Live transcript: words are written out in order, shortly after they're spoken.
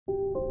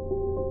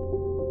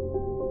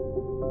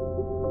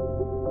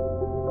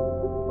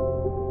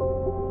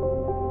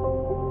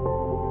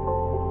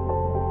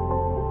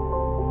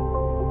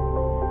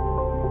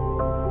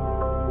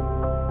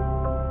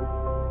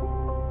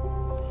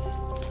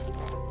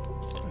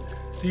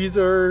These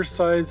are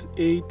size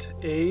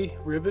 8A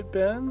rivet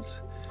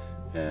bands,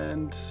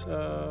 and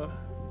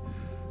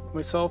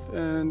myself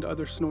and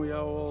other snowy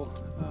owl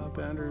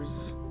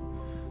banders,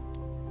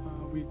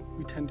 we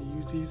tend to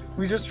use these.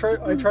 I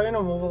try and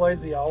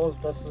immobilize the owl as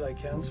best as I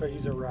can, so I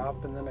use a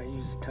wrap and then I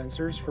use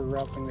tensors for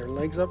wrapping their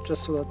legs up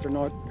just so that they're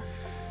not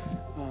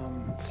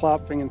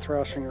flopping and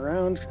thrashing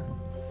around.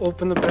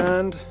 Open the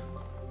band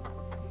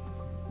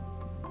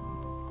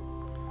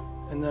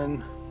and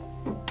then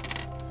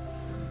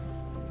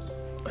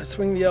I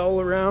swing the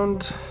owl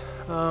around,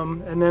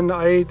 and then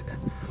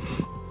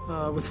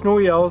with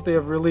snowy owls, they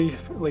have really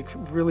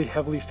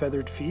heavily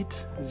feathered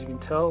feet, as you can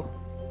tell.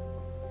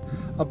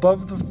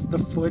 Above the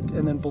foot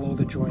and then below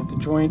the joint. The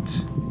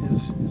joint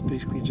is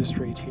basically just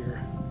right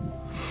here.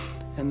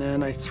 And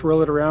then I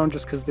swirl it around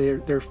just because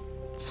they're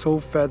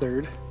so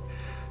feathered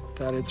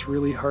that it's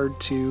really hard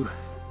to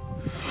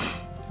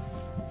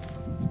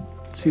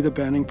see the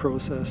banding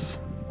process.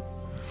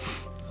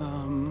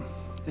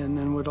 And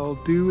then what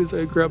I'll do is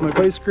I grab my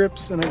vice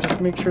grips and I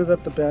just make sure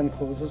that the band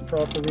closes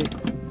properly.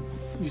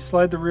 You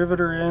slide the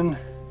riveter in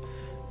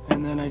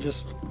and then I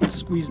just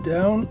squeeze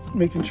down,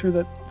 making sure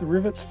that the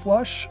rivet's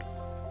flush.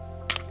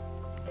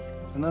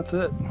 And that's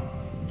it.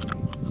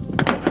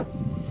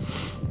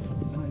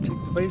 Then I take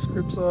the vice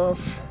grips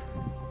off.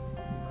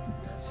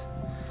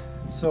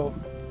 So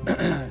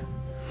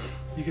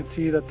you can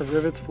see that the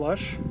rivet's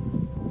flush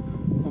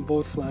on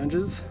both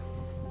flanges,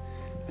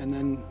 and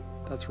then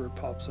that's where it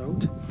pops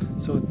out.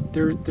 So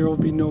there will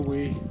be no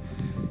way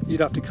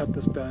you'd have to cut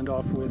this band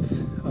off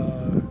with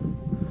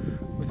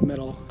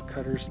metal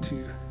cutters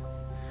to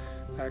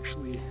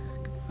actually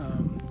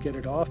get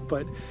it off.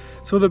 But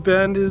so the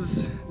band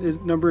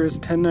number is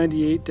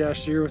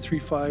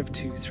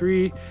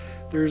 1098-03523.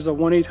 There's a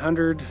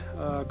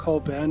 1-800 call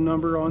band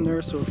number on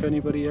there, so if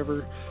anybody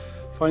ever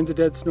finds a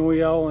dead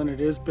snowy owl and it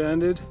is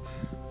banded,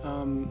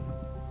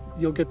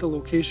 you'll get the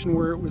location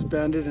where it was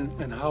banded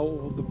and how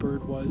old the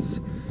bird was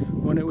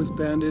when it was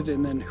banded,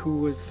 and then who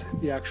was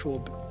the actual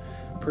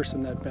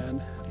person that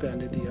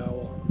banded the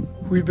owl.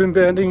 We've been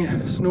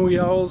banding snowy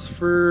owls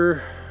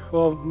for,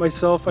 well,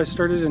 myself, I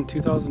started in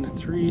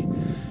 2003,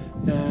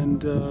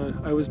 and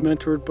I was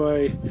mentored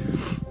by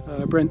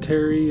Brent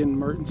Terry and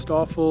Martin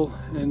Stoffel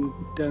and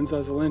Dan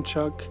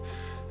Zazelenchuk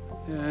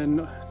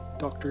and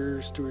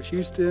Dr. Stuart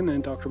Houston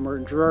and Dr.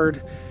 Martin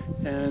Gerard,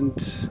 and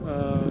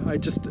I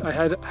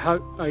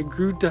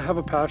grew to have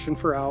a passion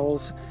for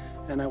owls,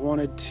 and I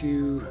wanted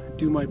to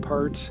do my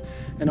part,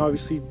 and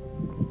obviously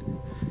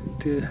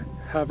to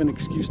have an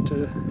excuse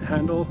to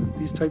handle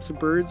these types of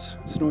birds.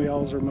 Snowy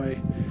owls are my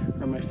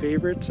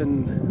favorites,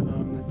 and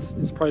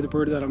it's probably the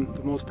bird that I'm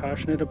the most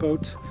passionate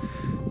about.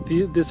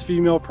 This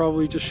female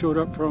probably just showed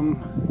up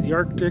from the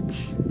Arctic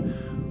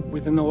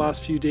within the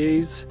last few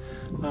days.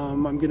 I'll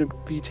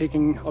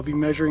be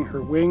measuring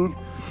her wing,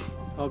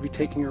 I'll be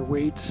taking her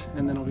weight,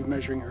 and then I'll be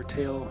measuring her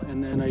tail,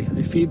 and then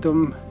I feed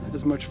them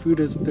as much food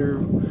as they're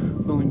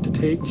willing to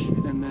take,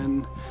 and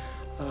then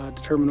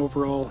determine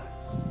overall,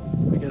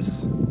 I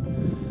guess,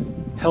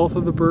 health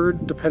of the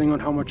bird depending on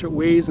how much it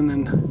weighs and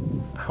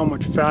then how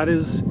much fat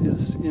is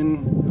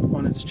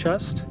on its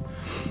chest,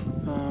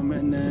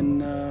 and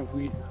then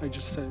I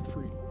just set it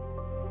free.